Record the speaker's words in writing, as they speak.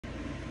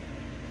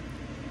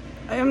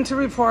I am to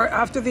report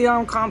after the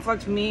armed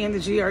conflict me and the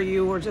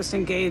GRU were just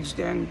engaged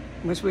in,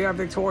 which we are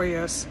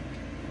victorious.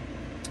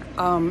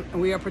 And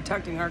we are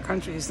protecting our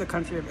countries, the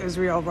country of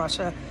Israel,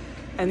 Russia,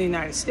 and the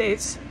United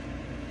States.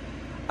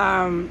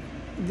 The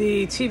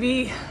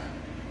TV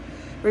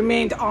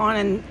remained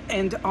on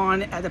and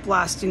on at a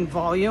blasting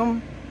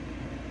volume.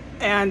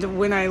 And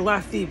when I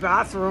left the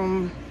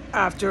bathroom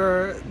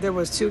after there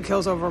was 2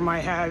 kills over my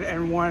head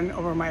and 1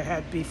 over my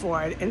head before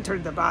I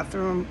entered the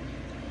bathroom,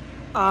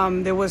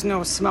 there was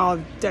no smell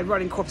of dead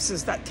rotting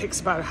corpses. That takes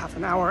about a half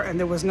an hour, and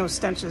there was no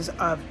stenches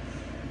of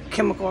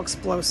chemical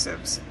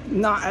explosives,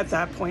 not at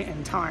that point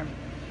in time.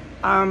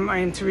 I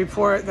am to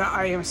report that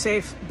I am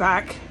safe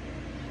back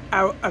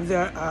out of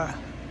the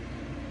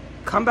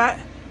combat,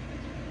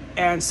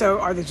 and so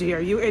are the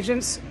GRU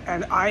agents,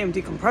 and I am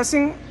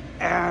decompressing,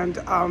 and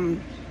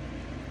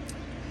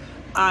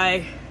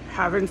I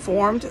have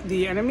informed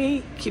the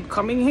enemy, keep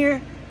coming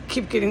here,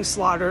 keep getting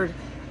slaughtered,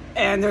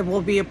 and there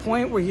will be a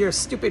point where your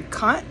stupid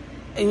cunt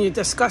and your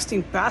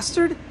disgusting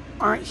bastard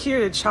aren't here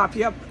to chop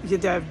you up, your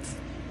dead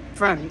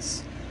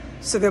friends.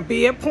 So there'll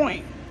be a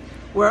point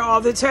where all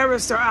the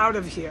terrorists are out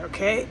of here,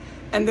 okay?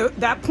 And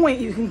that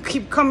point, you can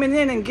keep coming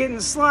in and getting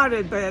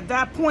slaughtered, but at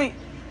that point,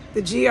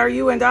 the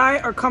GRU and I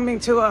are coming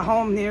to a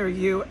home near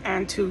you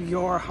and to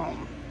your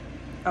home.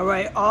 All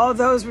right? All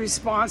those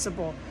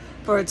responsible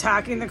for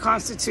attacking the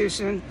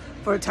Constitution,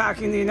 for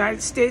attacking the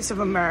United States of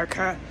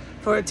America,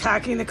 for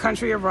attacking the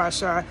country of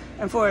Russia,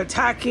 and for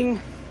attacking,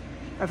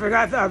 I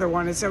forgot the other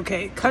one, it's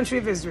okay, country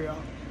of Israel.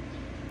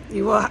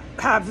 You will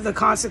have the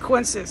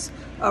consequences.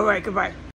 All right, goodbye.